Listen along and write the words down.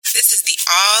This is the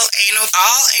All Anal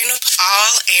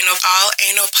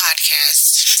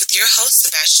podcast with your host,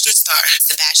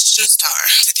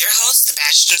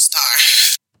 Sebastian Starr.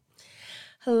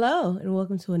 Hello, and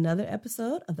welcome to another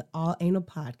episode of the All Anal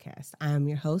Podcast. I am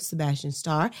your host, Sebastian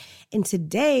Starr, and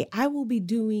today I will be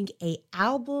doing an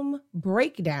album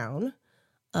breakdown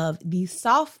of the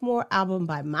sophomore album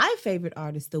by my favorite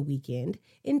artist, TheWeeknd,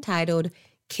 entitled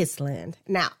Kissland.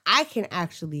 Now, I can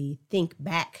actually think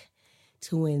back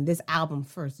to when this album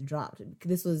first dropped.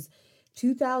 This was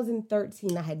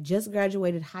 2013. I had just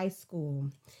graduated high school,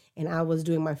 and I was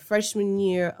doing my freshman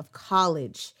year of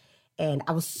college. And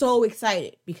I was so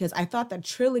excited because I thought that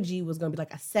Trilogy was going to be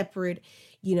like a separate,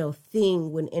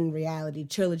 thing, when in reality,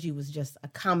 Trilogy was just a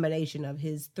combination of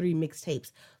his 3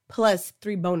 mixtapes plus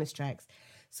 3 bonus tracks.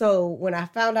 So when I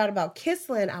found out about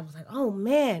Kissland, I was like, oh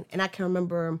man. And I can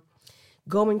remember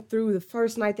going through the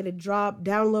first night that it dropped,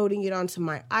 downloading it onto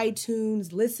my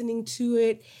iTunes, listening to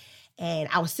it. And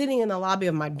I was sitting in the lobby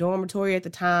of my dormitory at the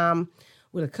time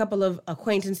with a couple of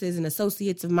acquaintances and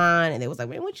associates of mine. And they was like,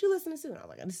 man, what you listening to? And I was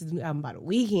like, this is a new album by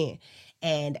TheWeeknd.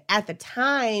 And at the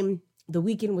time,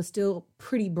 TheWeeknd was still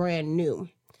pretty brand new.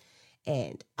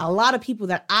 And a lot of people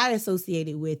that I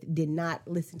associated with did not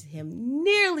listen to him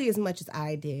nearly as much as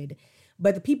I did.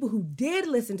 But the people who did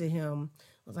listen to him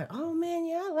was like, oh man,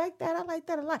 yeah, I like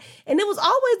that a lot. And it was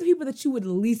always the people that you would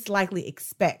least likely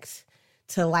expect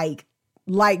to like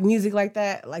music like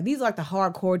that. Like, these are like the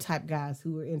hardcore type guys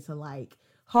who were into like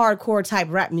hardcore type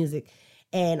rap music.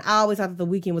 And I always thought that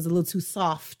TheWeeknd was a little too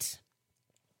soft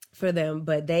for them,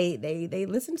 but they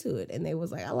listened to it and they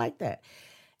was like, I like that.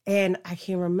 And I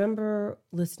can remember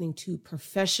listening to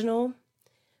Professional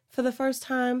for the first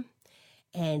time,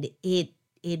 and it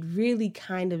really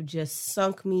kind of just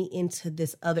sunk me into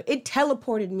it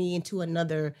teleported me into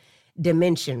another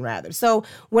dimension, rather. So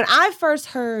when I first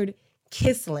heard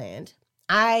Kissland,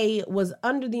 I was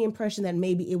under the impression that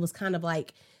maybe it was kind of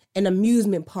like an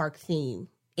amusement park theme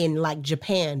in like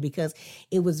Japan, because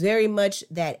it was very much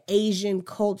that Asian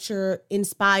culture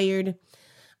inspired.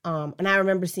 And I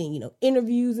remember seeing,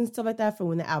 interviews and stuff like that from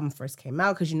when the album first came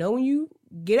out. Because, when you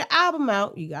get an album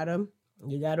out, you gotta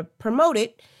promote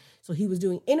it. So he was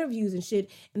doing interviews and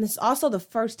shit. And this is also the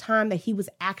first time that he was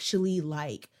actually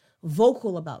like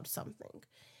vocal about something.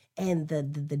 And the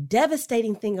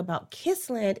devastating thing about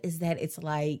Kissland is that it's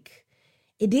like,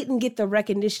 it didn't get the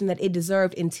recognition that it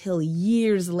deserved until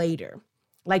years later.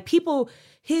 Like, people,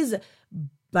 his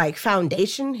like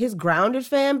foundation, his grounded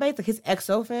fan base, like his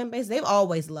EXO fan base, they've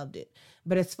always loved it.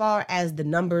 But as far as the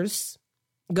numbers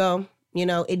go,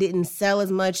 it didn't sell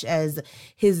as much as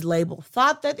his label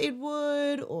thought that it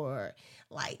would, or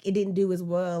like it didn't do as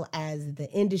well as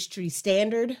the industry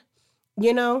standard,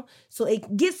 So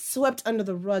it gets swept under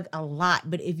the rug a lot.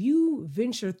 But if you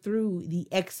venture through the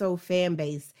EXO fan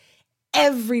base,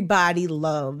 everybody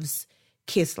loves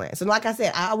Kissland. So like I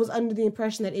said, I was under the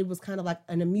impression that it was kind of like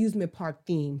an amusement park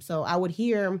theme. So I would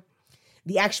hear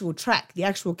the actual track, the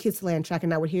actual Kissland track,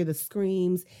 and I would hear the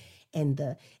screams and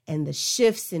the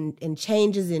shifts and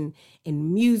changes in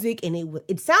music, and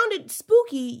it sounded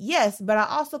spooky, yes, but I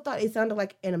also thought it sounded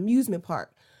like an amusement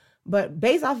park. But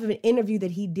based off of an interview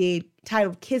that he did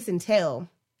titled Kiss and Tell,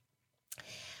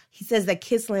 he says that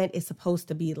Kissland is supposed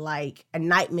to be like a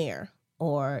nightmare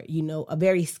or, a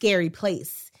very scary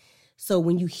place. So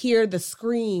when you hear the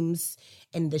screams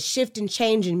and the shift and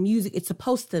change in music, it's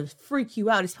supposed to freak you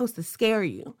out. It's supposed to scare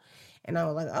you. And I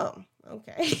was like, oh,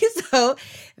 okay. So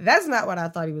that's not what I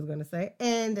thought he was going to say.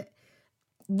 And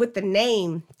with the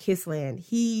name Kissland,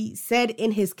 he said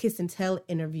in his Kiss and Tell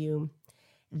interview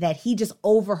that he just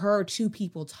overheard 2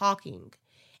 people talking.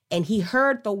 And he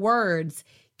heard the words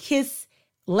Kiss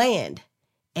Land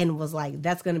and was like,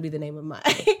 that's going to be the name of my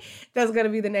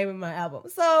album.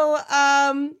 So,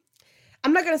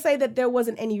 I'm not going to say that there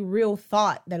wasn't any real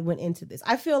thought that went into this.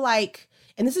 I feel like,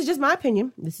 and this is just my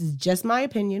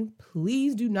opinion.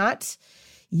 Please do not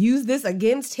use this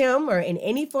against him or in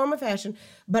any form or fashion.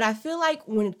 But I feel like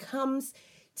when it comes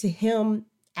to him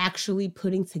actually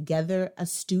putting together a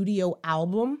studio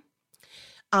album,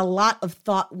 a lot of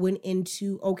thought went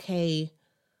into, okay,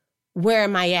 where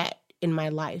am I at in my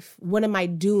life? What am I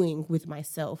doing with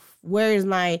myself? Where is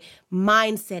my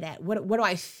mindset at? What do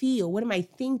I feel? What am I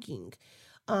thinking?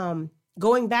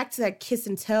 Going back to that Kiss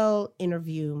and Tell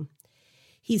interview,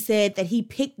 he said that he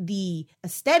picked the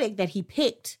aesthetic that he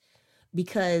picked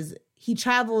because he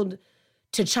traveled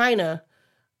to China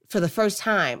for the first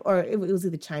time, or it was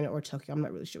either China or Tokyo. I'm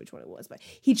not really sure which one it was, but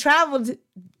he traveled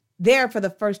there for the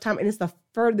first time, and it's the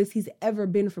furthest he's ever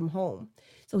been from home.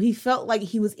 So he felt like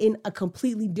he was in a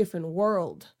completely different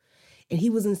world. And he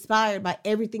was inspired by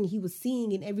everything he was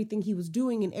seeing and everything he was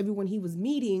doing and everyone he was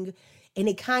meeting. And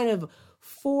it kind of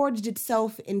forged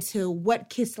itself into what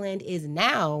Kissland is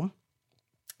now.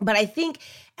 But I think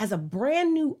as a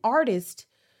brand new artist,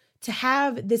 to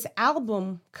have this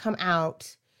album come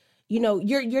out,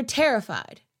 you're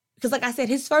terrified. Because like I said,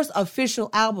 his first official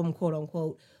album, quote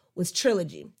unquote, was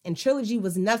Trilogy. And Trilogy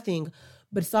was nothing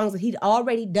but songs that he'd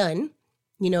already done,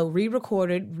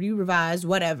 re-recorded, re-revised,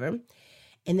 whatever.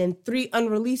 And then 3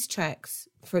 unreleased tracks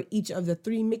for each of the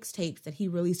 3 mixtapes that he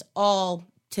released all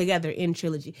together in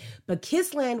Trilogy. But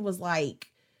Kissland was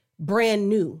like brand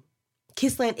new.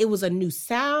 Kissland, it was a new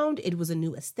sound. It was a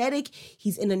new aesthetic.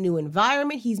 He's in a new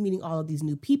environment. He's meeting all of these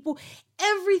new people.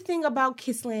 Everything about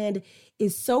Kissland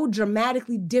is so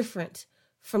dramatically different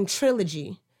from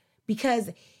Trilogy because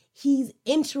he's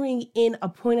entering in a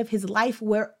point of his life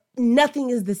where nothing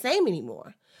is the same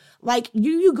anymore. Like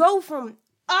you go from,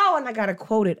 and I gotta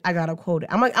quote it. I'm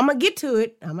gonna get to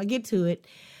it.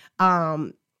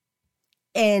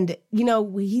 And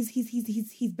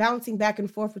he's bouncing back and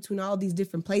forth between all these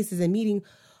different places and meeting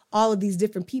all of these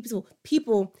different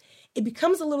people. It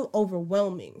becomes a little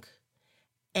overwhelming,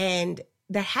 and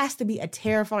that has to be a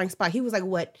terrifying spot. He was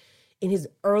like in his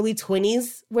early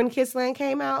 20s when Kissland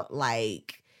came out,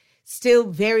 like still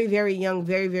very, very young,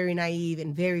 very, very naive,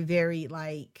 and very, very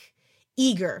like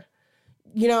eager.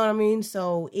 You know what I mean?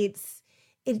 So it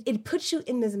puts you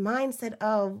in this mindset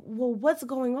of, well, what's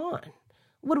going on?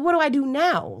 What do I do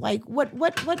now? Like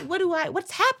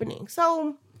what's happening?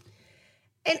 So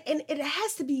and it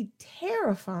has to be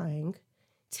terrifying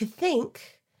to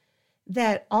think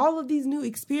that all of these new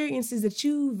experiences that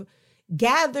you've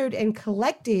gathered and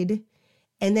collected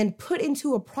and then put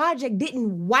into a project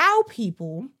didn't wow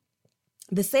people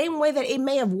the same way that it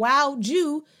may have wowed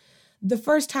you the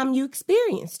first time you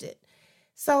experienced it.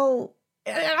 So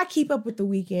I keep up with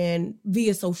TheWeeknd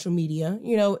via social media,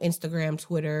 Instagram,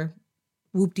 Twitter,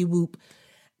 whoop-de-whoop.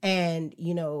 And,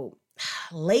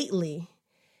 lately,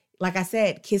 like I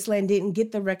said, Kissland didn't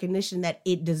get the recognition that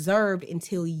it deserved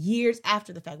until years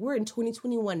after the fact. We're in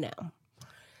 2021 now.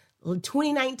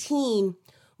 2019,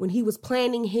 when he was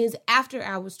planning his After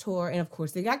Hours tour, and of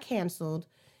course they got canceled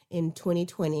in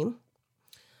 2020,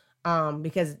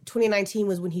 because 2019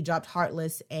 was when he dropped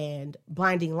Heartless and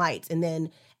Blinding Lights, and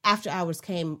then After Hours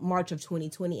came March of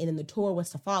 2020, and then the tour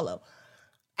was to follow.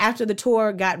 After the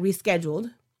tour got rescheduled,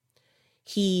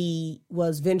 he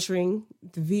was venturing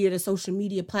via the social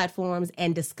media platforms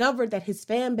and discovered that his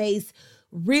fan base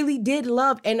really did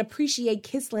love and appreciate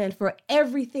Kissland for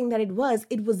everything that it was.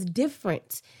 It was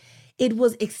different. It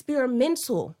was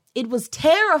experimental. It was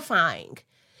terrifying.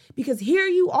 Because here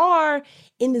you are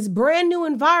in this brand new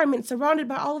environment surrounded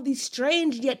by all of these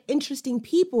strange yet interesting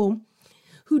people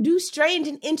who do strange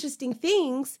and interesting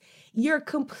things. You're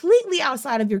completely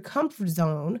outside of your comfort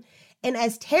zone. And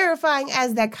as terrifying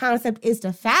as that concept is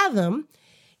to fathom,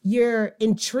 you're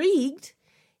intrigued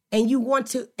and you want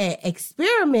to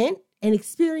experiment and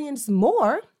experience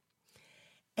more.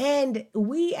 And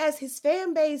we as his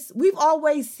fan base, we've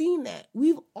always seen that.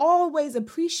 We've always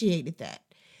appreciated that.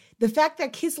 The fact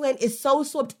that Kissland is so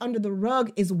swept under the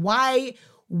rug is why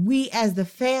we as the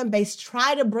fan base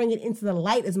try to bring it into the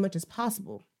light as much as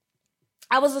possible.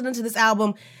 I was listening to this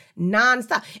album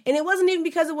nonstop. And it wasn't even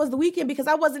because it was TheWeeknd, because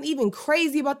I wasn't even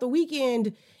crazy about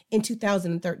TheWeeknd in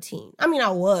 2013. I mean, I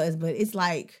was, but it's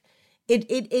like,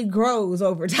 it grows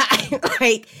over time.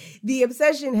 Like, the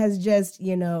obsession has just,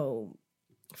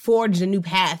 forged a new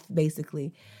path,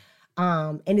 basically.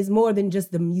 And it's more than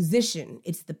just the musician.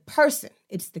 It's the person.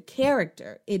 It's the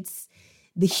character. It's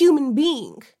the human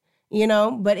being,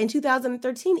 But in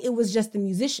 2013, it was just the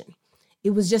musician.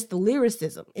 It was just the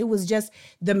lyricism. It was just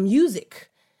the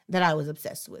music that I was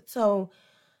obsessed with. So,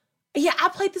 yeah, I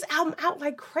played this album out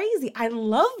like crazy. I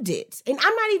loved it. And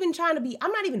I'm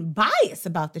not even biased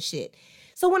about the shit.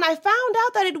 So when I found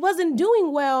out that it wasn't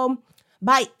doing well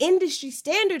by industry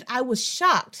standards, I was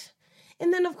shocked.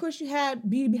 And then, of course, you had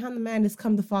Beauty Behind the Madness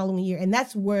come the following year. And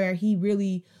that's where he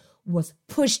really was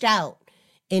pushed out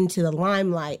into the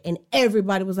limelight. And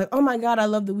everybody was like, oh, my God, I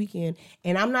love TheWeeknd.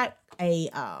 And I'm not a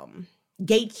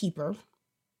gatekeeper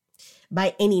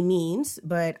by any means,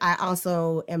 but I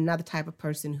also am not the type of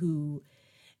person who,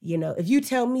 if you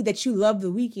tell me that you love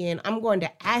TheWeeknd, I'm going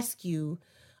to ask you,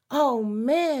 oh,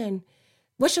 man,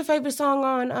 what's your favorite song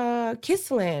on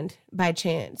Kissland by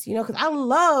chance? Because I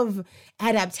love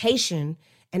Adaptation,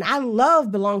 and I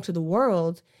love Belong to the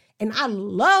World, and I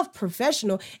love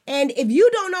Professional. And if you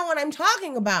don't know what I'm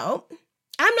talking about,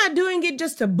 I'm not doing it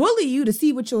just to bully you to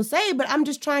see what you'll say, but I'm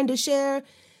just trying to share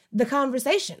the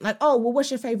conversation. Like, oh, well,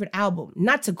 what's your favorite album?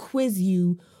 Not to quiz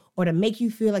you or to make you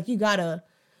feel like you gotta,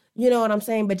 you know what I'm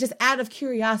saying? But just out of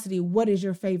curiosity, what is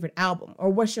your favorite album or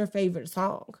what's your favorite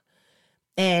song?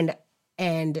 And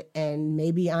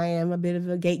maybe I am a bit of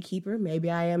a gatekeeper.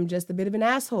 Maybe I am just a bit of an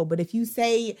asshole. But if you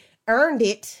say earned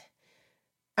it,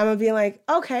 I'm going to be like,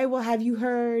 okay, well, have you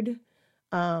heard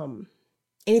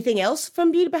anything else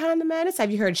from Beauty Behind the Madness?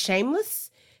 Have you heard Shameless?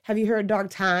 Have you heard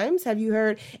Dark Times? Have you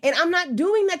heard? And I'm not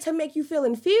doing that to make you feel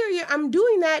inferior. I'm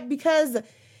doing that because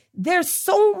there's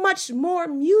so much more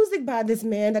music by this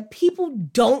man that people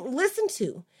don't listen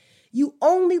to. You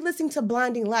only listen to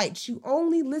Blinding Lights. You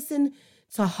only listen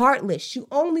to Heartless. You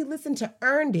only listen to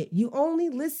Earned It. You only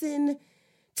listen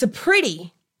to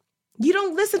Pretty. You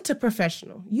don't listen to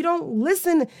Professional. You don't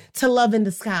listen to Love in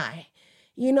the Sky.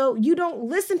 You know, you don't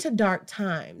listen to Dark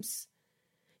Times.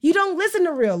 You don't listen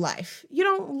to Real Life. You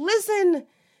don't listen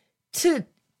to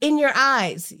In Your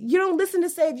Eyes. You don't listen to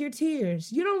Save Your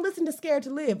Tears. You don't listen to Scared to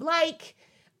Live. Like,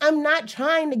 I'm not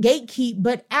trying to gatekeep,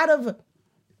 but I feel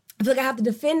like I have to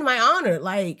defend my honor.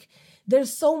 Like,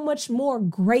 there's so much more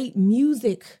great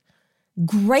music.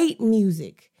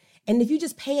 And if you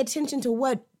just pay attention to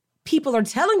what people are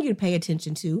telling you to pay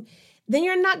attention to, then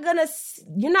you're not gonna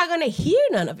hear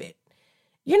none of it.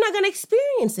 You're not gonna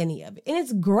experience any of it. And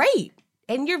it's great.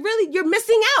 And you're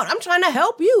missing out. I'm trying to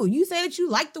help you. You say that you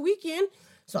like TheWeeknd,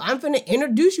 so I'm going to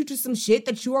introduce you to some shit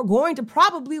that you are going to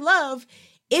probably love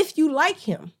if you like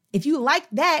him. If you like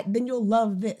that, then you'll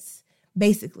love this,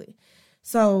 basically.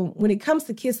 So when it comes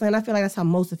to Kissland, I feel like that's how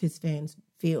most of his fans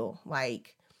feel.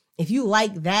 Like, if you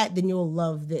like that, then you'll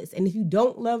love this. And if you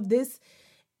don't love this,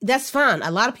 that's fine.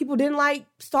 A lot of people didn't like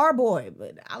Starboy,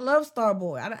 but I love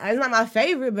Starboy. It's not my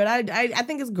favorite, but I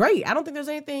think it's great. I don't think there's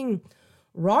anything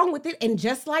wrong with it. And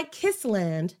just like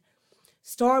Kissland,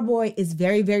 Starboy is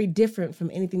very, very different from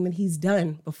anything that he's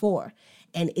done before.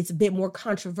 And it's a bit more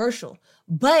controversial.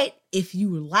 But if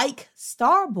you like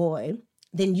Starboy,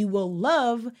 then you will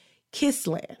love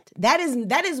Kissland. That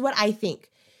is what I think.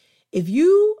 If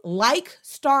you like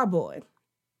Starboy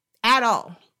at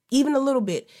all, even a little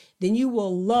bit, then you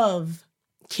will love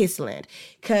Kissland.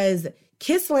 Because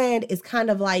Kissland is kind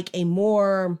of like a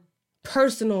more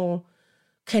personal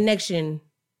connection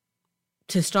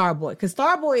to Starboy, because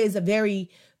Starboy is a very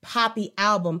poppy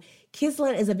album.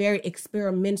 Kissland is a very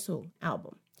experimental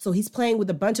album. So he's playing with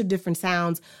a bunch of different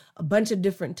sounds, a bunch of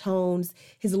different tones.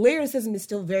 His lyricism is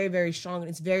still very, very strong, and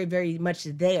it's very, very much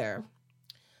there.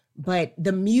 But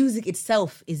the music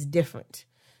itself is different.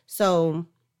 So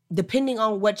depending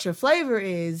on what your flavor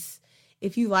is,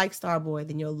 if you like Starboy,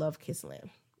 then you'll love Kissland.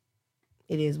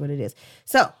 It is what it is.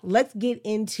 So let's get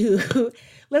into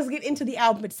the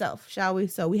album itself, shall we?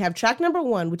 So we have track number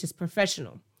 1, which is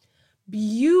Professional.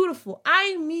 Beautiful.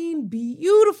 I mean,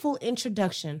 beautiful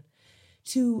introduction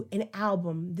to an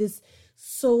album. This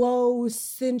slow,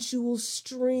 sensual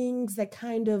strings that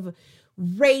kind of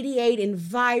radiate and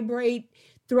vibrate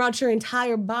throughout your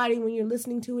entire body when you're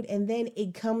listening to it. And then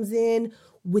it comes in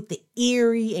with the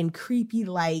eerie and creepy,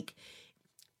 like,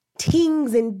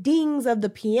 tings and dings of the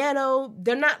piano.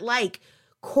 They're not like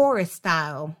chorus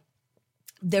style.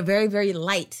 They're very, very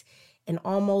light and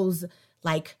almost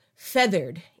like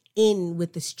feathered in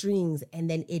with the strings.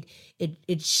 And then it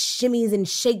shimmies and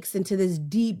shakes into this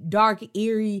deep, dark,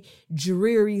 eerie,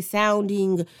 dreary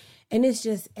sounding. And it's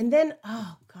just, and then,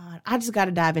 oh God, I just got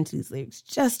to dive into these lyrics.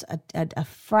 Just a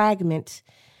fragment,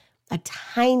 a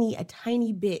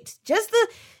tiny bit. Just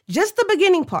the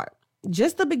beginning part.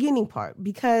 Just the beginning part,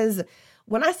 because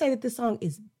when I say that this song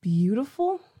is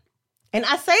beautiful, and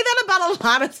I say that about a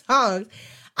lot of songs,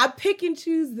 I pick and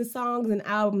choose the songs and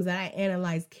albums that I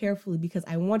analyze carefully because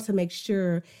I want to make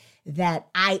sure that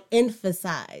I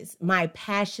emphasize my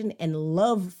passion and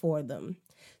love for them.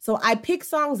 So I pick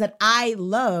songs that I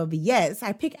love. Yes,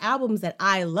 I pick albums that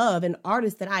I love and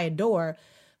artists that I adore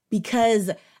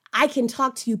because I can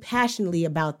talk to you passionately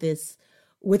about this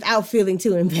without feeling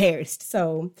too embarrassed.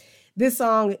 So this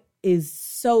song is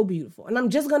so beautiful. And I'm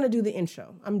just going to do the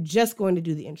intro.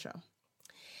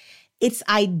 It's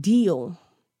ideal.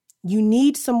 You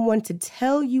need someone to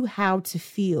tell you how to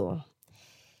feel.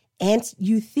 And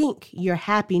you think your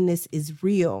happiness is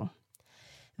real.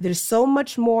 There's so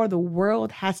much more the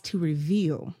world has to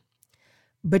reveal.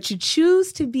 But you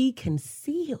choose to be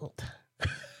concealed.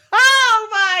 Oh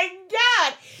my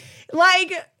God.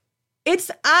 Like,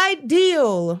 it's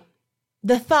ideal.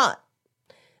 The thought.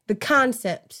 The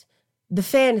concept, the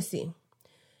fantasy.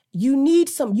 You need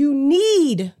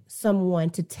someone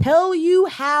to tell you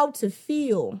how to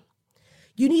feel.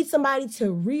 You need somebody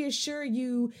to reassure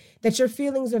you that your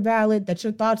feelings are valid, that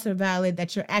your thoughts are valid,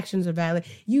 that your actions are valid.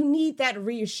 You need that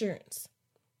reassurance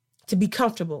to be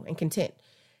comfortable and content.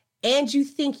 and you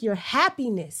think your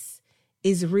happiness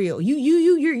is real.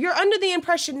 You're under the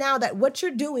impression now that what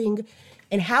you're doing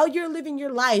and how you're living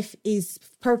your life is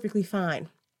perfectly fine.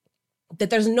 That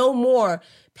there's no more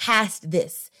past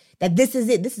this. That this is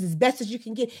it. This is as best as you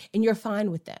can get, and you're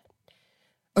fine with that.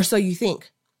 Or so you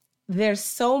think. There's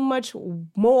so much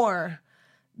more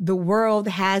the world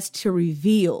has to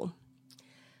reveal,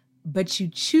 but you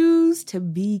choose to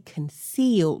be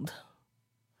concealed.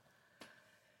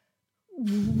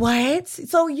 What?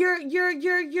 So you're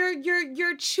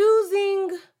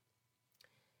choosing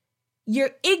your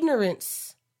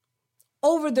ignorance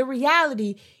over the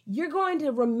reality. You're going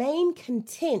to remain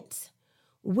content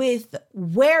with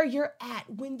where you're at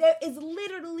when there is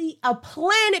literally a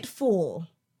planet full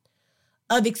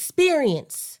of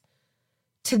experience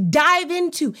to dive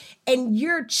into, and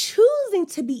you're choosing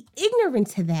to be ignorant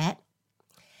to that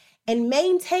and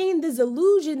maintain this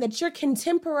illusion that your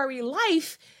contemporary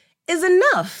life is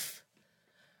enough.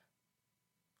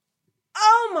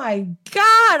 Oh my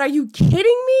God, are you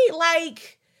kidding me?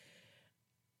 Like,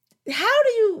 how?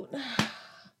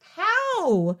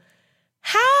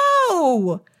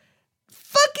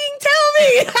 Fucking tell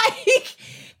me. Like,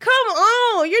 come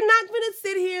on. You're not going to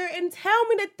sit here and tell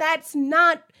me that that's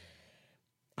not,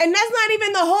 and that's not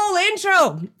even the whole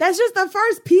intro. That's just the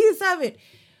first piece of it.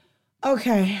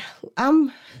 Okay.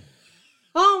 Oh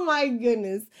my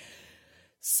goodness.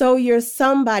 So you're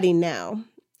somebody now,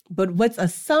 but what's a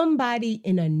somebody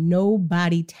in a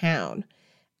nobody town?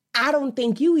 I don't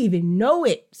think you even know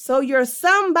it. So you're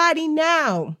somebody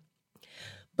now,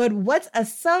 but what's a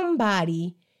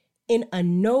somebody in a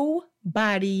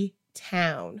nobody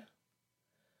town?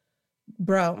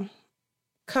 Bro,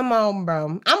 come on,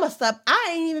 bro. I'ma stop.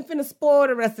 I ain't even finna spoil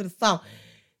the rest of the song.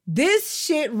 This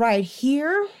shit right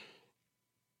here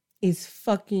is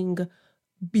fucking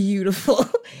beautiful.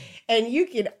 And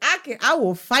I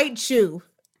will fight you.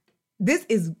 This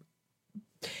is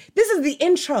the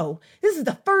intro. This is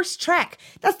the first track.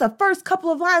 That's the first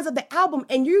couple of lines of the album.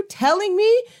 And you telling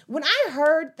me, when I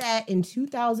heard that in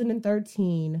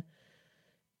 2013,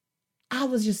 I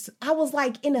was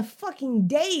like in a fucking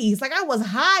daze. Like I was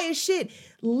high as shit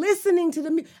listening to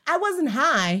the music. I wasn't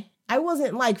high. I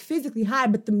wasn't like physically high,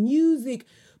 but the music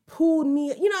pulled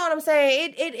me. You know what I'm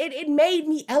saying? It made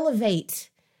me elevate.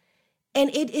 And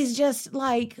it is just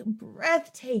like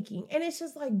breathtaking. And it's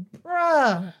just like,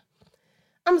 bruh.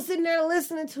 I'm sitting there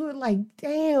listening to it like,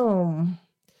 damn.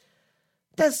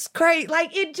 That's great.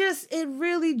 Like it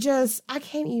really just, I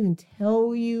can't even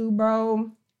tell you,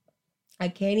 bro. I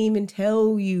can't even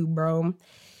tell you, bro.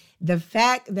 The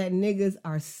fact that niggas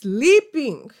are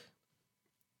sleeping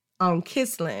on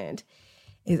Kissland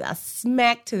is a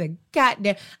smack to the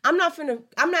goddamn. I'm not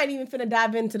even finna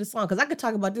dive into the song because I could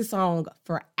talk about this song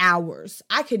for hours.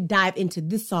 I could dive into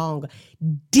this song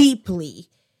deeply.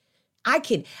 I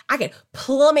could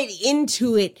plummet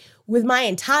into it with my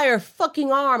entire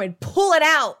fucking arm and pull it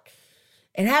out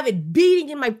and have it beating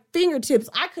in my fingertips.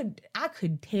 I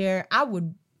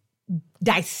would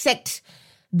dissect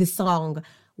the song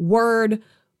word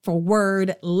for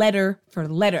word, letter for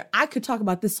letter. I could talk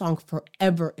about this song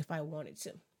forever if I wanted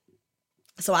to.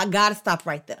 So I gotta stop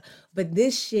right there. But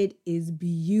this shit is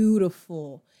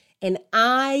beautiful. And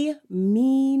I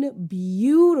mean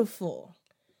beautiful.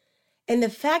 And the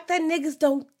fact that niggas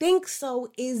don't think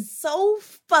so is so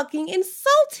fucking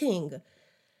insulting.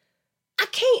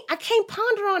 I can't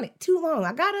ponder on it too long.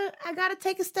 I gotta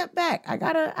take a step back. I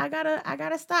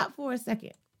gotta stop for a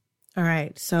second. All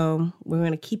right, so we're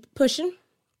gonna keep pushing.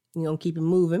 We're gonna keep it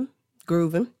moving,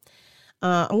 grooving.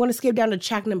 I'm gonna skip down to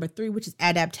track number 3, which is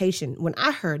Adaptation. When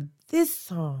I heard this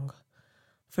song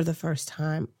for the first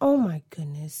time, oh my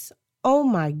goodness.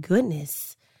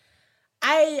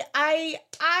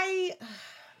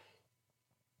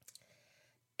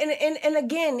 And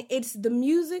again, it's the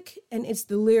music and it's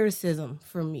the lyricism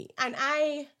for me. And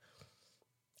I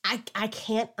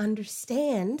can't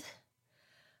understand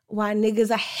why niggas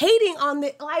are hating on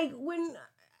the, like, when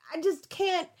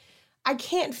I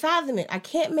can't fathom it. I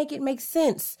can't make it make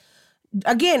sense.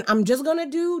 Again, I'm just gonna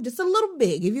do just a little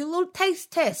bit, give you a little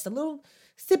taste test, a little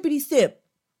sippity sip.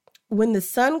 When the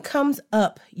sun comes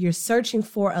up, you're searching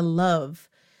for a love,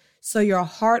 so your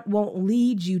heart won't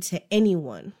lead you to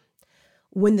anyone.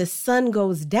 When the sun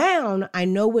goes down, I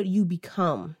know what you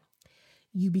become.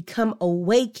 You become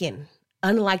awakened,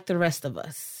 unlike the rest of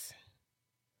us.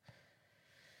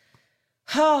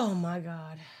 Oh my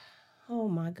God. Oh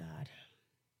my God.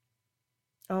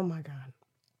 Oh my God.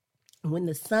 When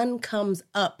the sun comes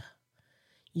up,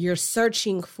 you're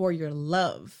searching for your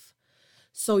love,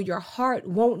 so your heart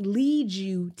won't lead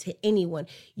you to anyone.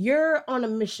 You're on a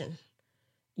mission.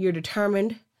 You're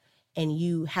determined. and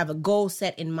you have a goal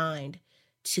set in mind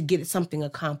to get something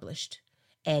accomplished.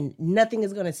 And nothing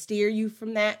is going to steer you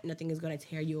from that. Nothing is going to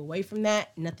tear you away from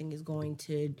that. Nothing is going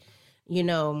to,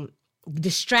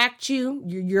 distract you.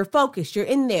 You're focused. You're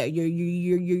in there.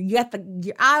 You got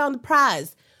your eye on the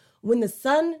prize. When the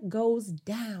sun goes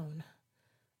down,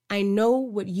 I know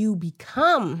what you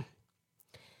become.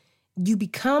 You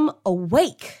become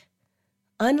awake.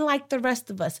 Unlike the rest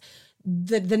of us,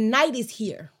 the night is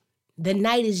here. The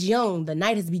night is young. The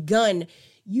night has begun.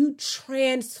 You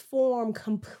transform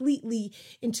completely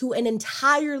into an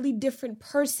entirely different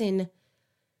person.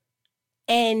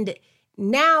 And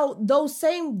now those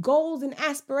same goals and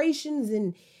aspirations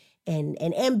and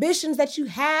ambitions that you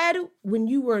had when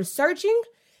you were searching,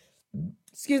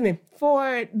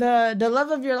 for the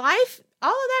love of your life, all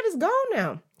of that is gone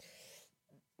now.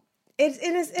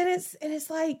 It's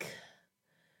like,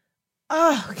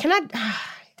 oh,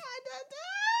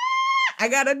 I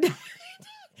gotta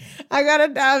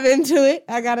dive into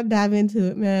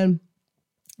it. Man.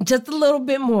 Just a little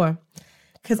bit more.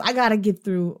 Because I gotta get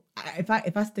through. If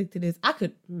I stick to this, I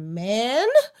could,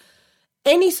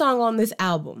 any song on this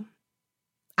album,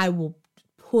 I will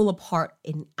pull apart.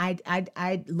 And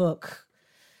I look,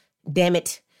 damn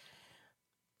it.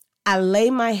 I lay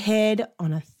my head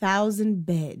on 1,000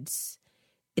 beds.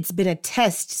 It's been a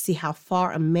test to see how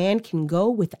far a man can go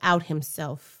without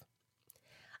himself.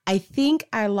 I think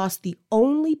I lost the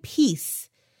only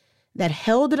piece that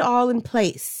held it all in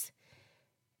place.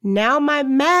 Now my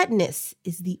madness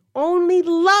is the only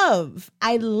love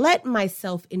I let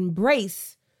myself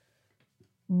embrace.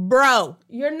 Bro,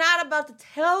 you're not about to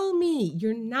tell me.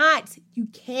 You're not. You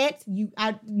can't.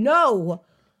 No.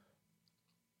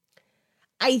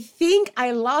 I think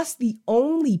I lost the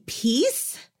only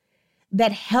piece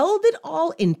that held it all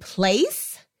in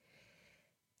place.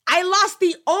 I lost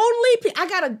the only piece. I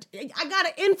gotta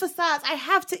emphasize. I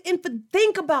have to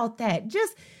think about that.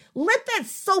 Just let that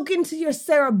soak into your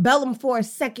cerebellum for a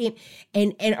second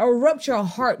and erupt your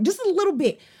heart just a little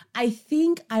bit. I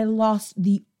think I lost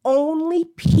the only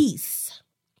piece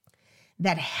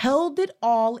that held it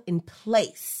all in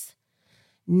place.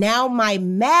 Now my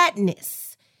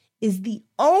madness is the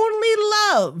only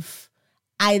love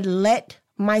I let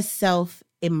myself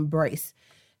embrace.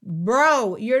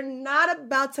 Bro, you're not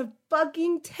about to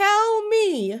fucking tell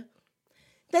me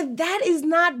that is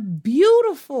not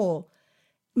beautiful.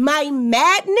 My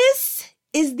madness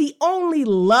is the only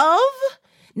love,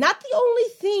 not the only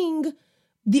thing,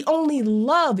 the only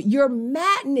love. Your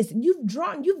madness, you've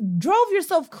drove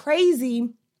yourself crazy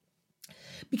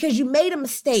because you made a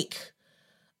mistake,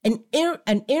 an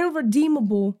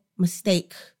irredeemable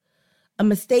mistake, a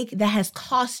mistake that has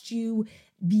cost you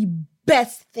the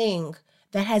best thing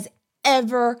that has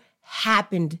ever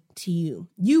happened to you.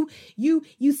 You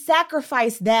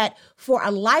sacrifice that for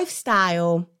a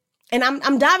lifestyle. And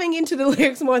I'm diving into the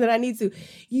lyrics more than I need to.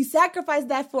 You sacrifice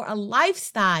that for a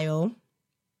lifestyle.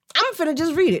 I'm finna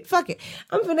just read it. Fuck it.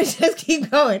 I'm finna just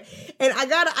keep going. And I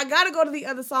gotta go to the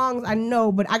other songs. I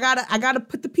know, but I gotta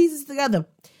put the pieces together.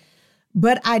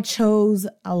 But I chose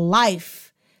a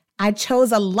life.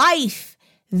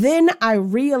 Then I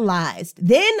realized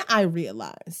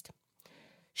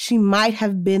she might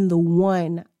have been the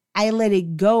one. I let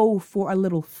it go for a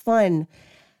little fun.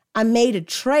 I made a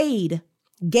trade.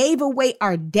 Gave away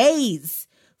our days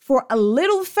for a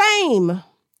little fame.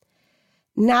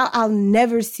 Now I'll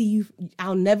never see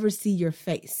your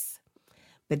face.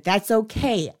 But that's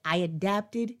okay. I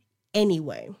adapted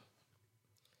anyway.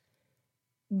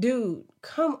 Dude,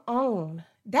 come on.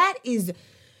 That is,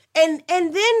 and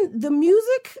then the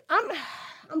music, I'm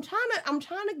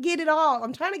trying to get it all.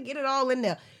 I'm trying to get it all in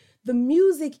there. The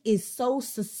music is so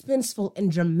suspenseful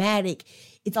and dramatic.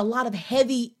 It's a lot of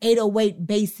heavy 808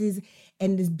 basses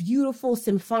and this beautiful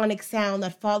symphonic sound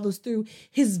that follows through.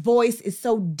 His voice is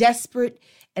so desperate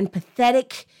and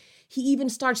pathetic. He even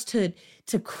starts to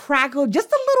crackle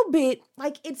just a little bit.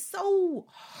 Like, it's so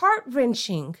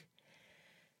heart-wrenching.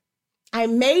 I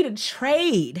made a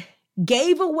trade,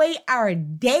 gave away our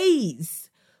days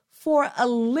for a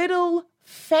little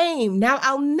fame. Now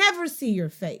I'll never see your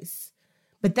face,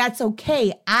 but that's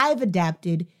okay. I've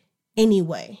adapted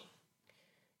anyway.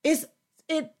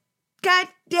 God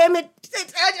damn it.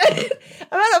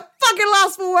 I'm at a fucking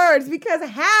loss for words, because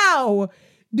how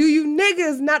do you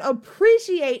niggas not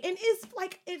appreciate? And it's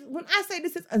like, when I say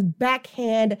this is a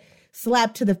backhand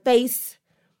slap to the face,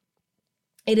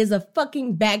 it is a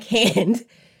fucking backhand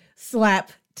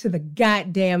slap to the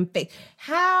goddamn face.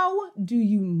 How do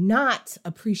you not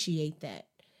appreciate that?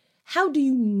 How do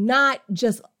you not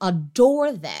just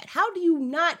adore that? How does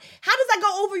that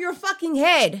go over your fucking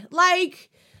head?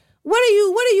 Like, what are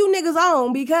you niggas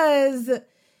on? Because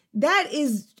that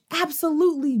is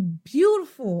absolutely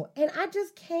beautiful. And I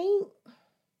just can't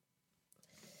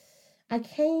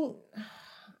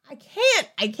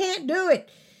do it.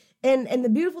 And the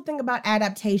beautiful thing about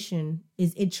adaptation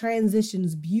is it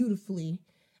transitions beautifully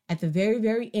at the very,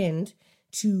 very end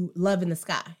to Love in the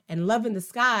Sky. And Love in the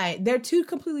Sky, they're two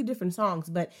completely different songs,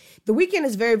 but TheWeeknd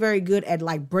is very, very good at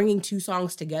like bringing two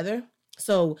songs together.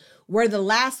 So where the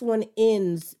last one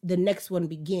ends, the next one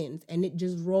begins, and it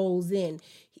just rolls in.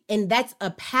 And that's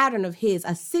a pattern of his,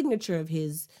 a signature of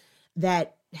his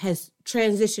that has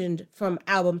transitioned from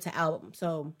album to album.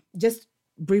 So just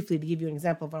briefly to give you an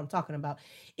example of what I'm talking about.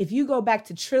 If you go back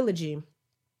to Trilogy,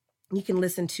 you can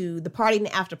listen to The Party and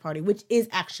the After Party, which is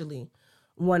actually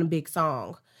one big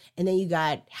song. And then you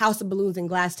got House of Balloons and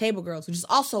Glass Table Girls, which is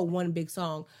also one big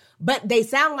song. But they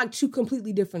sound like two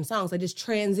completely different songs. They just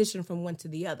transition from one to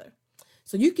the other.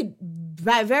 So you could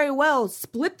very well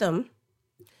split them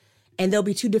and there'll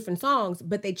be two different songs,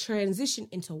 but they transition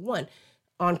into one.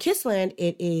 On Kissland,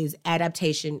 it is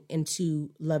adaptation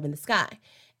into Love in the Sky.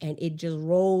 And it just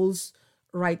rolls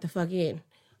right the fuck in.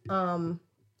 I'm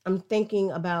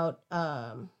thinking about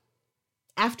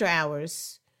After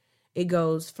Hours. It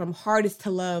goes from Hardest to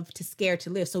Love to Scared to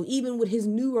Live. So even with his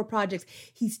newer projects,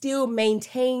 he still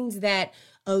maintains that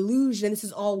illusion. This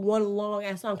is all one long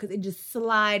ass song because it just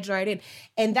slides right in.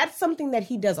 And that's something that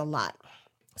he does a lot.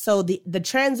 So the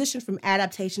transition from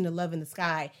adaptation to Love in the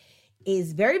Sky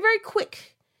is very, very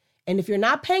quick. And if you're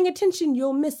not paying attention,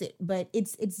 you'll miss it. But it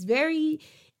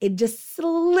just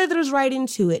slithers right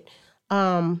into it.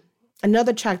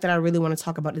 Another track that I really want to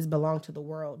talk about is Belong to the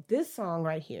World. This song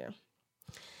right here.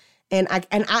 And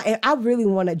I really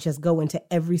want to just go into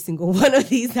every single one of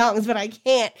these songs, but I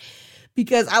can't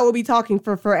because I will be talking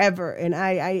for forever. And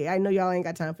I know y'all ain't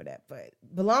got time for that. But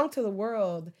Belong to the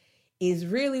World is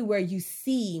really where you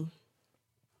see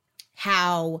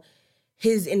how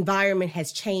his environment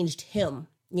has changed him.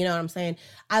 You know what I'm saying?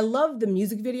 I love the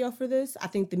music video for this. I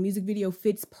think the music video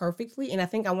fits perfectly. And I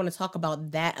think I want to talk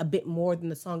about that a bit more than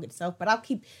the song itself. But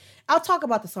I'll talk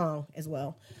about the song as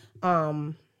well.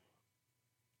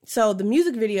 So the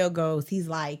music video goes, he's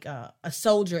like a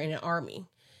soldier in an army.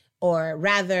 Or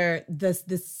rather, the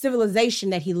civilization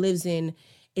that he lives in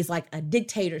is like a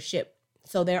dictatorship.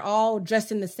 So they're all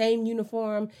dressed in the same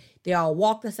uniform. They all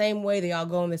walk the same way. They all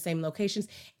go in the same locations.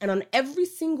 And on every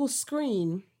single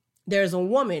screen, there's a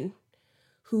woman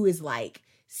who is like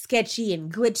sketchy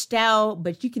and glitched out,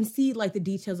 but you can see like the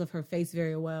details of her face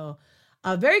very well.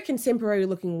 A very contemporary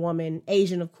looking woman,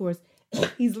 Asian, of course.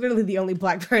 He's literally the only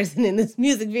black person in this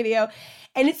music video.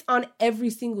 And it's on every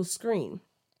single screen.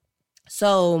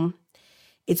 So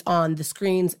it's on the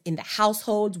screens in the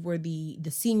households where the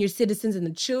senior citizens and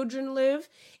the children live.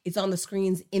 It's on the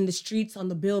screens in the streets, on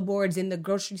the billboards, in the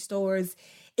grocery stores.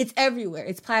 It's everywhere.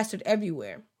 It's plastered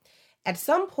everywhere. At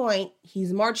some point,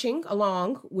 he's marching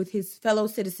along with his fellow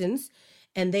citizens,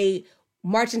 and they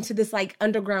march into this like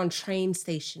underground train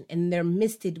station, and they're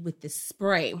misted with this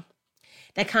spray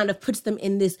that kind of puts them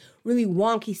in this really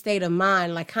wonky state of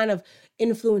mind, like kind of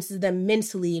influences them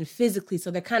mentally and physically.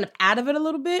 So they're kind of out of it a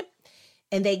little bit,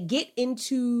 and they get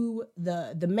into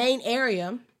the main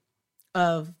area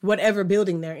of whatever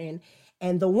building they're in.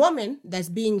 And the woman that's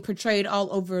being portrayed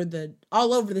all over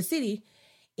the city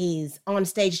is on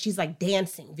stage. She's like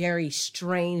dancing very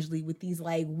strangely with these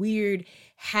like weird,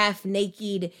 half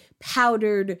naked,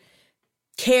 powdered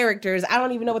characters. I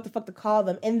don't even know what the fuck to call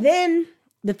them. And then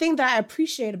the thing that I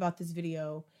appreciate about this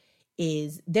video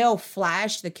is they'll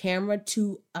flash the camera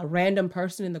to a random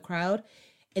person in the crowd,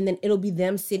 and then it'll be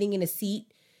them sitting in a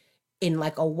seat in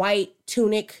like a white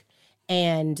tunic,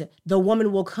 and the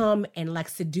woman will come and like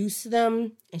seduce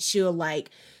them, and she'll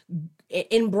like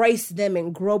embrace them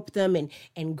and grope them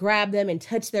and grab them and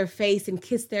touch their face and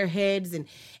kiss their heads. And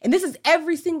this is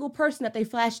every single person that they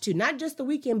flash to, not just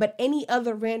TheWeeknd, but any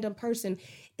other random person.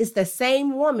 It's the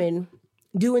same woman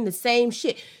doing the same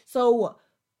shit. So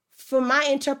for my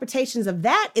interpretations of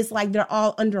that, it's like they're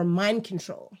all under mind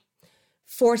control,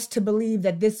 forced to believe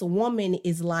that this woman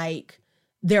is like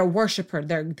their worshiper,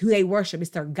 who they worship.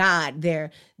 It's their God, their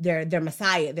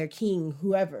Messiah, their king,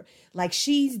 whoever. Like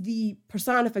she's the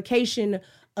personification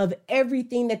of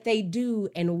everything that they do,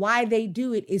 and why they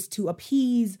do it is to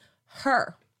appease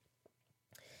her.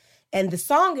 And the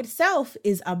song itself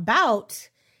is about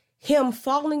him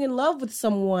falling in love with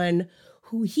someone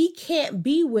who he can't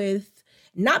be with,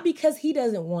 not because he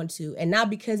doesn't want to, and not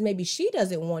because maybe she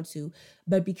doesn't want to,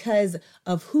 but because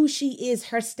of who she is.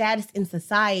 Her status in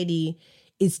society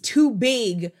is too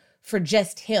big for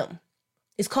just him.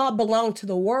 It's called Belong to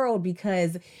the World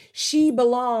because she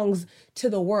belongs to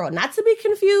the world. Not to be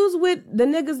confused with the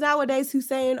niggas nowadays who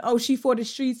saying, oh, she for the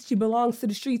streets, she belongs to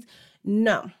the streets.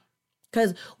 No.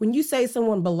 Because when you say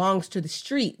someone belongs to the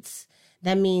streets,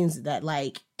 that means that,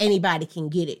 like, anybody can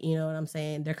get it. You know what I'm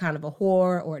saying? They're kind of a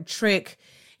whore or a trick,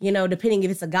 you know, depending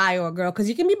if it's a guy or a girl. Because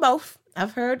you can be both.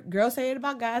 I've heard girls say it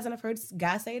about guys, and I've heard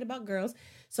guys say it about girls.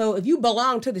 So if you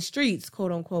belong to the streets,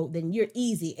 quote unquote, then you're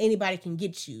easy. Anybody can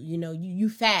get you. You know, you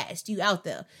fast, you out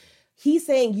there. He's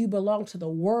saying you belong to the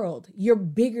world. You're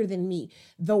bigger than me.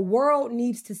 The world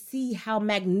needs to see how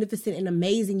magnificent and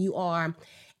amazing you are.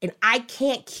 And I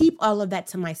can't keep all of that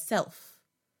to myself.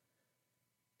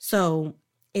 So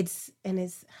I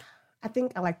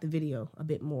think I like the video a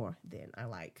bit more than I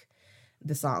like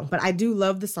the song. But I do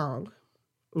love the song.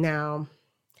 Now,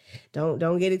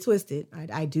 don't get it twisted.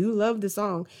 I do love the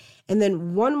song. And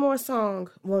then one more song.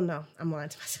 Well, no, I'm lying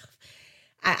to myself.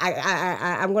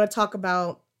 I'm going to talk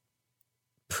about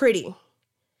Pretty.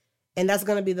 And that's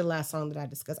going to be the last song that I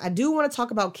discuss. I do want to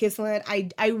talk about Kissland.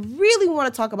 I really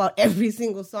want to talk about every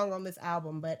single song on this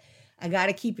album, but I got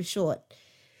to keep it short.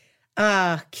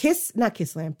 Not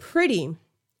Kissland. Pretty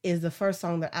is the first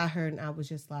song that I heard, and I was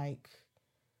just like,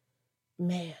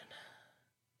 man.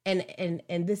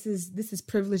 And this is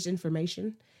privileged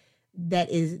information that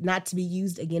is not to be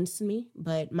used against me,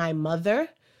 but my mother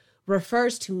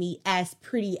refers to me as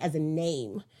Pretty as a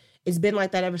name. It's been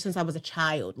like that ever since I was a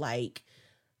child. Like,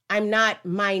 I'm not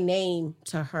my name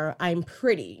to her. I'm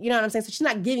Pretty. You know what I'm saying? So she's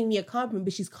not giving me a compliment,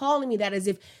 but she's calling me that as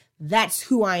if that's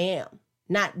who I am.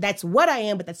 Not that's what I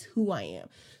am, but that's who I am.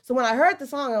 So when I heard the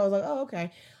song, I was like, oh,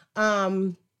 okay.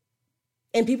 And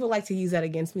people like to use that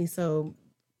against me, so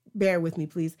bear with me,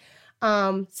 please.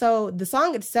 So the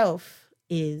song itself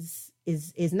is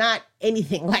not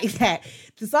anything like that.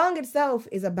 The song itself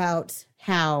is about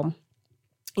how,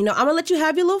 you know, I'm gonna let you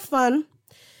have your little fun,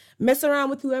 mess around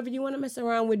with whoever you want to mess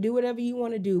around with, do whatever you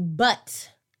want to do.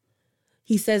 But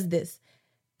he says this,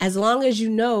 as long as you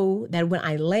know that when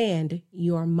I land,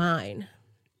 you're mine.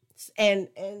 And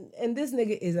this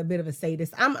nigga is a bit of a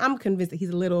sadist. I'm convinced that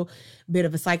he's a little bit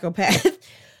of a psychopath.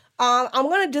 I'm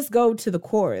going to just go to the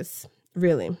chorus,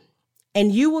 really.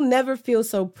 And you will never feel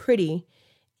so pretty.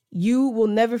 You will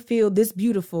never feel this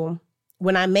beautiful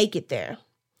when I make it there.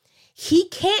 He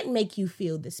can't make you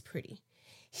feel this pretty.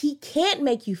 He can't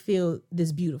make you feel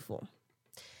this beautiful.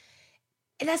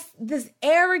 And that's this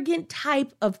arrogant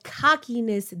type of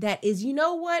cockiness that is, you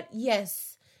know what?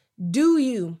 Yes, do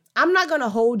you. I'm not going to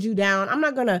hold you down. I'm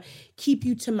not going to keep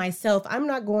you to myself. I'm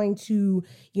not going to,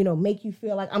 you know, make you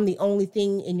feel like I'm the only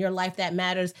thing in your life that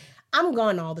matters. I'm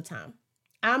gone all the time.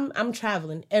 I'm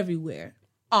traveling everywhere,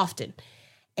 often.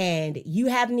 And you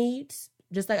have needs,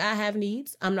 just like I have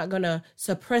needs. I'm not going to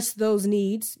suppress those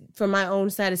needs for my own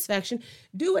satisfaction.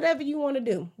 Do whatever you want to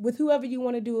do with whoever you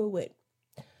want to do it with.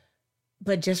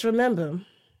 But just remember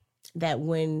that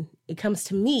when it comes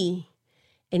to me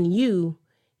and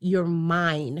you're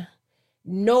mine.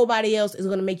 Nobody else is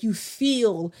going to make you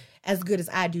feel as good as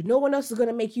I do. No one else is going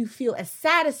to make you feel as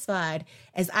satisfied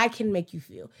as I can make you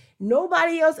feel.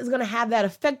 Nobody else is going to have that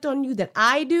effect on you that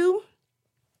I do.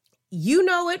 You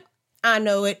know it. I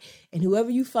know it. And whoever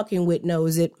you fucking with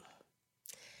knows it.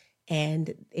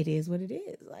 And it is what it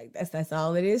is. Like, that's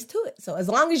all it is to it. So as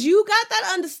long as you got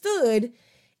that understood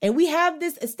and we have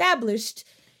this established,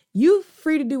 you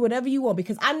free to do whatever you want.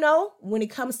 Because I know when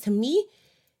it comes to me,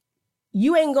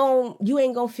 you ain't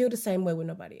gonna feel the same way with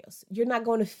nobody else. You're not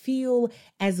going to feel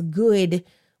as good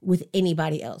with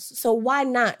anybody else. So why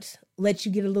not let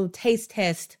you get a little taste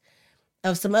test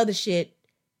of some other shit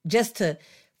just to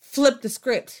flip the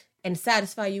script and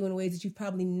satisfy you in ways that you've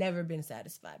probably never been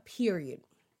satisfied, period.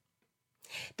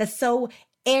 That's so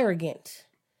arrogant.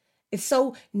 It's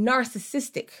so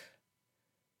narcissistic.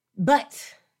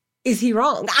 But is he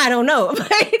wrong? I don't know.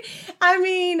 I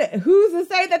mean, who's to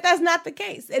say that that's not the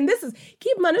case? And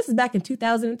keep in mind, this is back in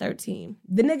 2013.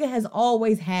 The nigga has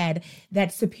always had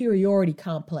that superiority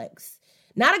complex.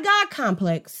 Not a God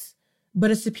complex,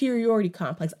 but a superiority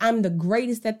complex. I'm the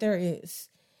greatest that there is.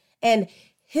 And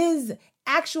his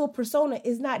actual persona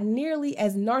is not nearly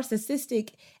as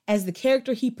narcissistic as the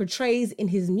character he portrays in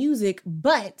his music,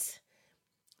 but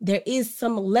there is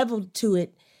some level to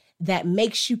it that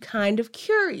makes you kind of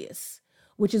curious,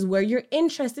 which is where your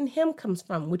interest in him comes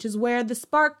from, which is where the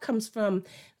spark comes from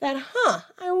that,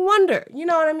 I wonder, you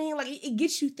know what I mean? Like, it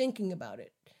gets you thinking about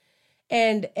it.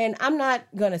 And I'm not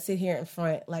going to sit here in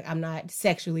front like I'm not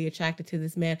sexually attracted to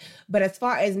this man. But as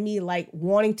far as me, like,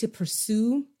 wanting to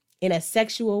pursue in a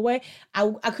sexual way,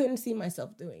 I couldn't see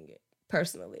myself doing it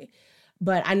personally.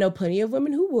 But I know plenty of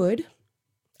women who would.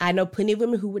 I know plenty of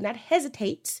women who would not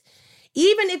hesitate,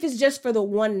 even if it's just for the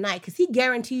one night, because he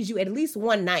guarantees you at least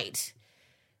one night.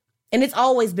 And it's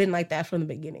always been like that from the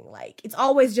beginning. Like, it's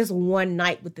always just one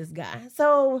night with this guy.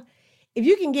 So if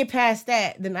you can get past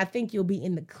that, then I think you'll be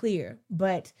in the clear.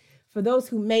 But for those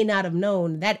who may not have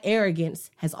known, that arrogance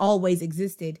has always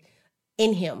existed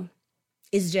in him.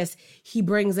 It's just he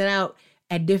brings it out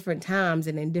at different times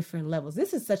and in different levels.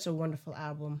 This is such a wonderful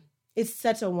album. It's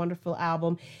such a wonderful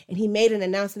album. And he made an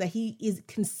announcement that he is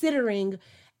considering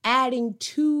adding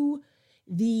to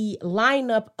the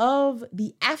lineup of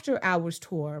the After Hours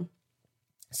tour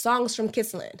songs from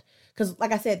Kissland. Because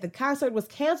like I said, the concert was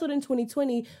canceled in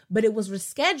 2020, but it was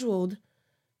rescheduled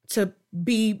to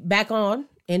be back on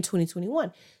in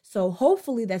 2021. So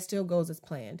hopefully that still goes as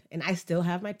planned. And I still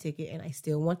have my ticket and I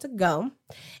still want to go.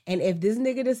 And if this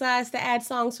nigga decides to add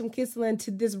songs from Kissland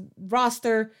to this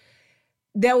roster,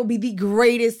 that will be the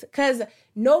greatest, because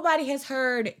nobody has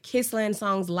heard Kissland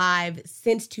songs live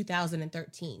since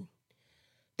 2013.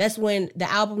 That's when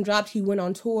the album dropped. He went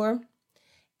on tour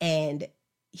and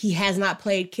he has not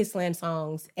played Kissland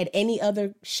songs at any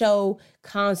other show,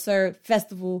 concert,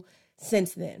 festival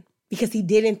since then, because he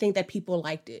didn't think that people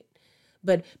liked it.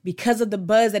 But because of the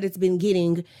buzz that it's been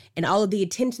getting and all of the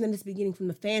attention that it's been getting from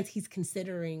the fans, he's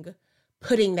considering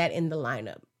putting that in the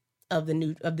lineup of the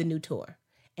new tour.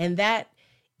 And that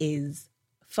is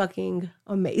fucking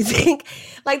amazing.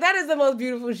 Like, that is the most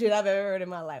beautiful shit I've ever heard in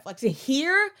my life. Like, to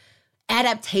hear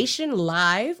Adaptation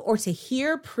live, or to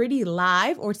hear Pretty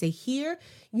live, or to hear,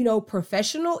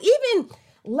 Professional, even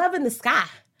Love in the Sky,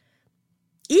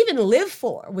 even Live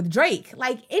For with Drake,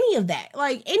 like any of that,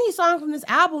 like any song from this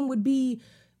album would be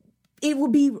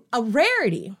a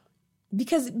rarity,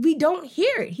 because we don't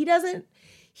hear it. He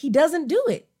doesn't do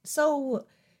it. So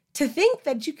to think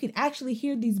that you could actually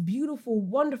hear these beautiful,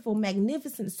 wonderful,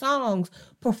 magnificent songs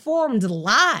performed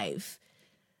live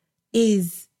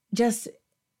is just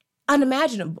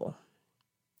unimaginable.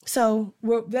 So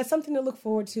that's something to look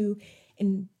forward to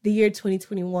in the year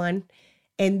 2021.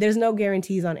 And there's no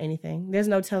guarantees on anything. There's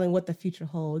no telling what the future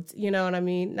holds. You know what I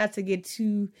mean? Not to get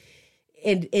too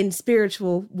in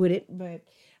spiritual with it, but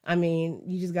I mean,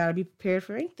 you just got to be prepared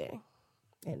for anything.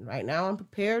 And right now I'm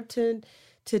prepared to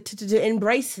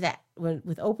embrace that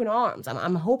with open arms.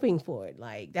 I'm hoping for it.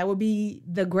 Like, that would be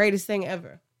the greatest thing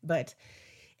ever. But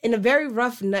in a very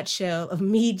rough nutshell of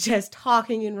me just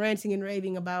talking and ranting and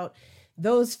raving about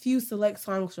those few select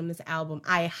songs from this album,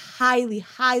 I highly,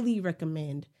 highly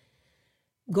recommend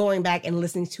going back and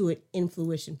listening to it in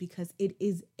fruition, because it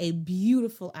is a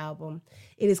beautiful album.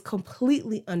 It is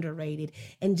completely underrated.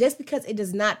 And just because it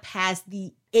does not pass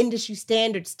the industry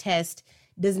standards test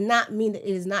does not mean that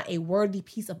it is not a worthy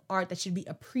piece of art that should be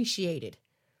appreciated.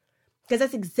 Because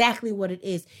that's exactly what it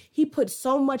is. He put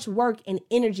so much work and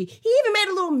energy. He even made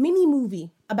a little mini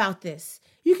movie about this.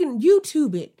 You can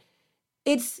YouTube it.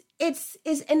 It's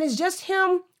just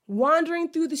him wandering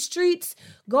through the streets,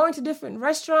 going to different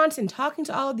restaurants and talking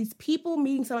to all of these people,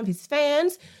 meeting some of his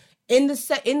fans in the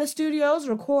studios,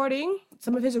 recording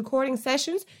some of his recording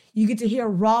sessions. You get to hear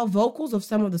raw vocals of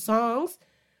some of the songs.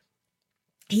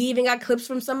 He even got clips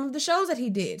from some of the shows that he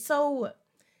did. So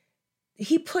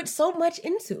he put so much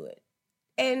into it.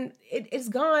 And it's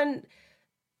gone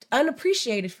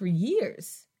unappreciated for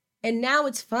years. And now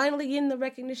it's finally getting the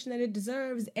recognition that it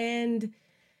deserves. And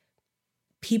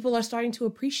people are starting to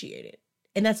appreciate it.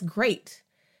 And that's great.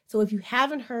 So if you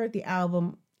haven't heard the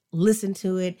album, listen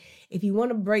to it. If you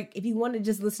want to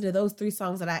just listen to those 3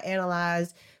 songs that I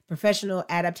analyzed, Professional,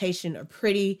 Adaptation, or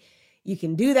Pretty, you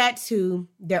can do that too.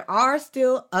 There are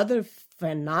still other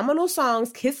phenomenal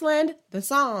songs. Kissland, the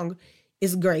song,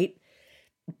 is great.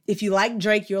 If you like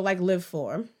Drake, you'll like Live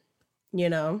For,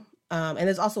 and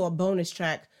there's also a bonus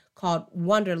track called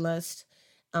Wanderlust.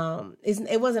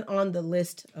 It wasn't on the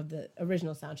list of the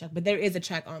original soundtrack, but there is a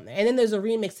track on there. And then there's a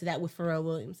remix to that with Pharrell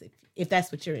Williams, if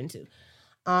that's what you're into.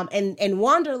 And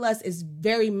Wanderlust is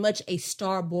very much a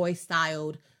Starboy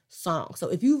styled song. So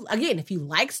if you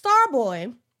like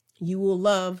Starboy, you will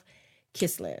love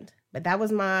Kissland. But that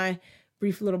was my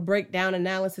brief little breakdown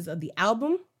analysis of the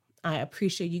album. I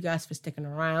appreciate you guys for sticking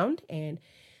around and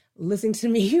listening to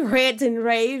me rant and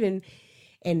rave and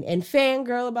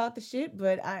fangirl about the shit.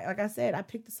 But like I said, I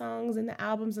picked the songs and the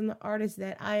albums and the artists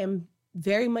that I am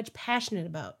very much passionate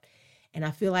about. And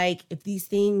I feel like if these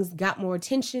things got more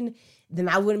attention, then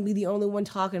I wouldn't be the only one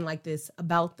talking like this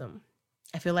about them.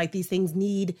 I feel like these things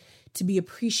need to be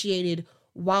appreciated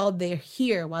while they're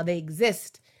here, while they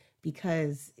exist,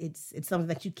 because it's something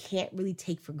that you can't really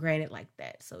take for granted like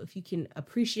that. So if you can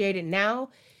appreciate it now,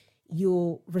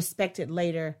 you'll respect it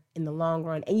later in the long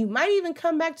run. And you might even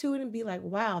come back to it and be like,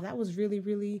 wow, that was really,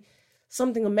 really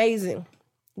something amazing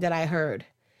that I heard.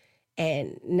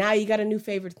 And now you got a new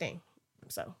favorite thing.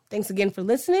 So thanks again for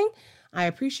listening. I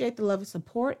appreciate the love and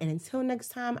support. And until next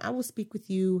time, I will speak with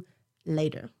you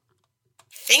later.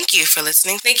 Thank you for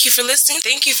listening. Thank you for listening.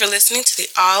 Thank you for listening to the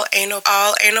All Anal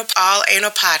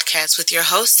Podcast with your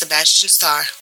host, Sebastian Starr.